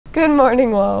Good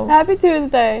morning, Wobn. Happy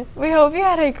Tuesday. We hope you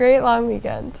had a great long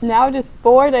weekend. Now just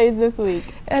 4 days this week.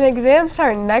 And exams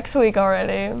start next week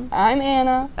already. I'm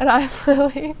Anna. And I'm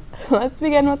Lily. Let's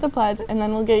begin with the pledge, and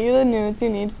then we'll get you the news you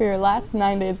need for your last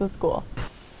 9 days of school.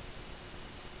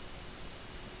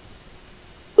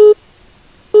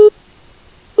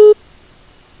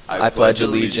 I pledge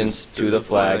allegiance to the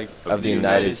flag of the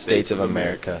United States of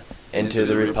America and to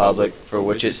the republic for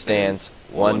which it stands,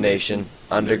 one nation,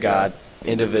 under God,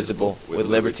 indivisible, with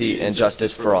liberty and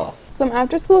justice for all. Some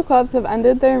after-school clubs have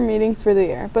ended their meetings for the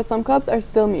year, but some clubs are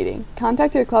still meeting.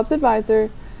 Contact your club's advisor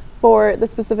for the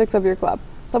specifics of your club.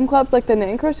 Some clubs, like the Knit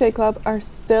and Crochet Club, are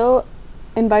still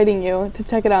inviting you to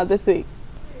check it out this week.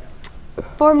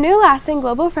 Form new lasting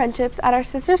global friendships at our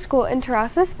sister school in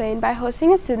Terrassa, Spain by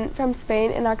hosting a student from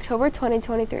Spain in October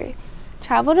 2023.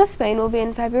 Travel to Spain will be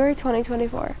in February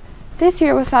 2024. This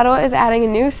year, West Ottawa is adding a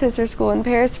new sister school in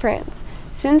Paris, France.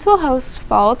 Students will host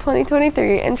Fall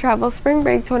 2023 and travel Spring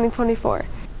Break 2024.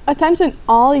 Attention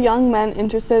all young men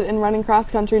interested in running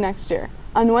cross-country next year.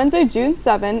 On Wednesday, June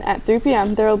 7 at 3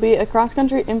 p.m., there will be a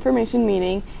cross-country information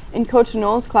meeting in Coach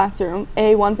Noel's classroom,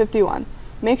 A151.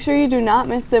 Make sure you do not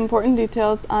miss the important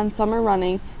details on summer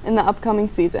running in the upcoming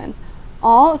season.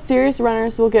 All serious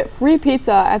runners will get free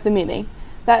pizza at the meeting.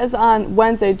 That is on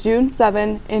Wednesday, June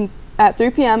 7 at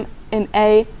 3 p.m. in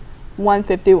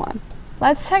A151.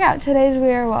 Let's check out today's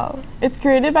We Are Wobn. It's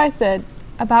created by Sid.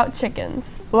 About chickens.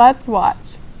 Let's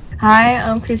watch. Hi,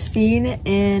 I'm Christine,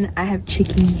 and I have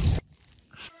chickens.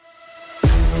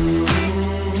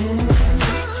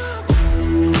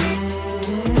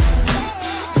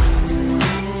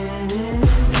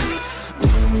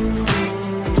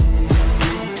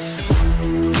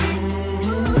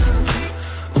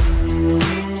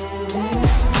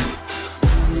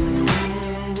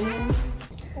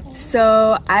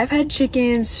 So I've had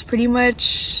chickens pretty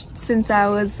much since I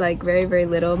was like very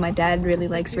little. My dad really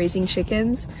likes raising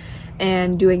chickens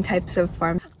and doing types of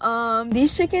farm.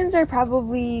 These chickens are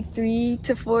probably 3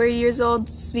 to 4 years old.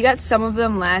 We got some of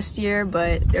them last year,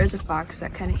 but there's a fox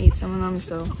that kind of ate some of them.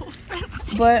 So,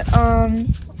 but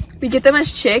we get them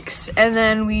as chicks, and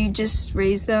then we just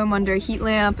raise them under a heat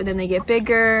lamp, and then they get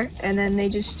bigger, and then they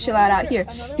just chill out here.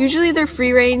 Usually they're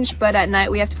free range, but at night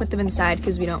we have to put them inside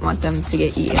because we don't want them to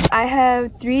get eaten. I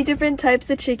have 3 different types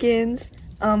of chickens.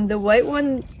 The white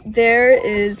one there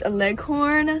is a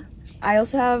leghorn. I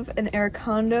also have an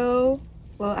Aracondo.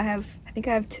 Well, I think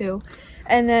I have 2.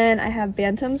 And then I have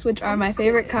bantams, which are my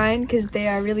favorite kind because they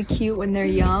are really cute when they're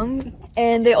young.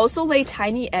 And they also lay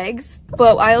tiny eggs.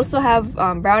 But I also have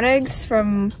brown eggs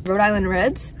from Rhode Island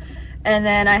Reds. And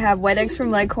then I have white eggs from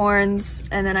Leghorns.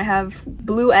 And then I have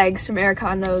blue eggs from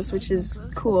Aracondos, which is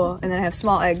cool. And then I have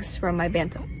small eggs from my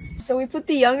bantams. So we put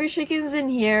the younger chickens in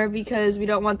here because we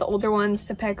don't want the older ones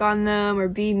to peck on them or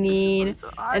be mean.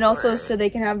 And also so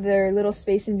they can have their little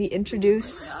space and be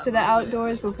introduced to the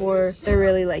outdoors before they're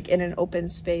really like in an open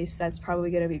space that's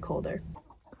probably going to be colder.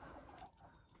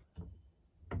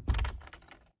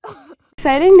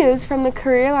 Exciting news from the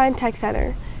Career Line Tech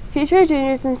Center. Future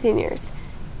juniors and seniors.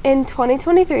 In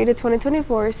 2023 to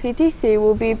 2024, CTC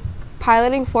will be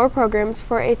piloting 4 programs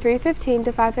for a 3:15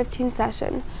 to 5:15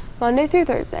 session, Monday through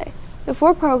Thursday. The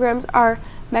 4 programs are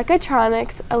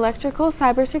Mechatronics, Electrical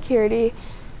Cybersecurity,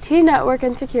 Team Network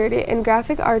and Security, and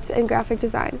Graphic Arts and Graphic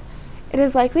Design. It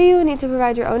is likely you will need to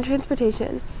provide your own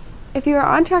transportation. If you are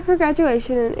on track for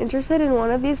graduation and interested in one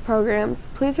of these programs,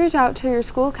 please reach out to your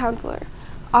school counselor.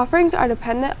 Offerings are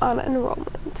dependent on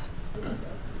enrollment.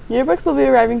 Yearbooks will be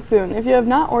arriving soon. If you have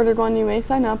not ordered one, you may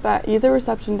sign up at either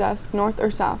reception desk, north or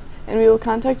south, and we will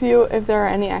contact you if there are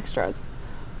any extras.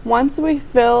 Once we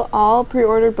fill all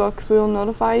pre-ordered books, we will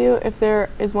notify you if there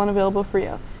is one available for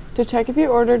you. To check if you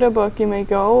ordered a book, you may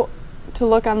go to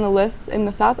look on the lists in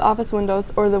the south office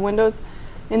windows or the windows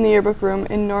in the yearbook room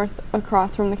in north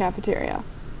across from the cafeteria.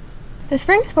 The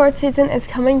spring sports season is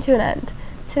coming to an end.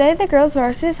 Today, the girls'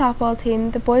 varsity softball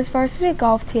team, the boys' varsity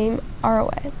golf team are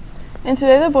away. And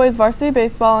today the boys' varsity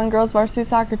baseball and girls' varsity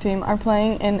soccer team are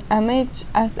playing in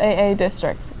MHSAA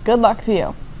districts. Good luck to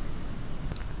you.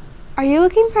 Are you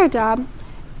looking for a job?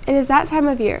 It is that time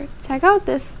of year. Check out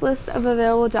this list of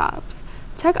available jobs.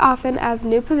 Check often as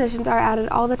new positions are added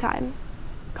all the time.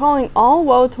 Calling all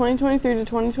WO 2023 to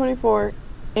 2024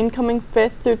 incoming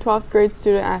 5th through 12th grade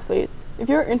student athletes. If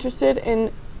you're interested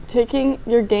in taking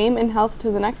your game and health to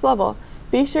the next level,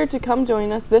 be sure to come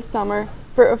join us this summer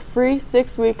for a free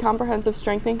 6-week comprehensive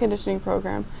strength and conditioning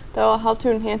program that will help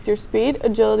to enhance your speed,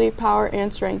 agility, power,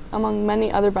 and strength, among many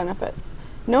other benefits.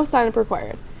 No sign-up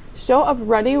required. Show up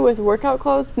ready with workout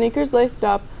clothes, sneakers laced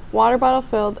up, water bottle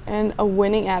filled, and a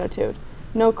winning attitude.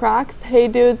 No Crocs, Hey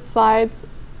Dudes, slides,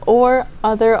 or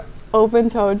other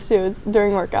open-toed shoes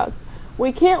during workouts.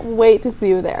 We can't wait to see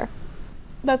you there.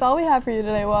 That's all we have for you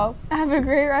today, Wo. Have a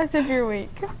great rest of your week.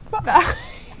 Bye.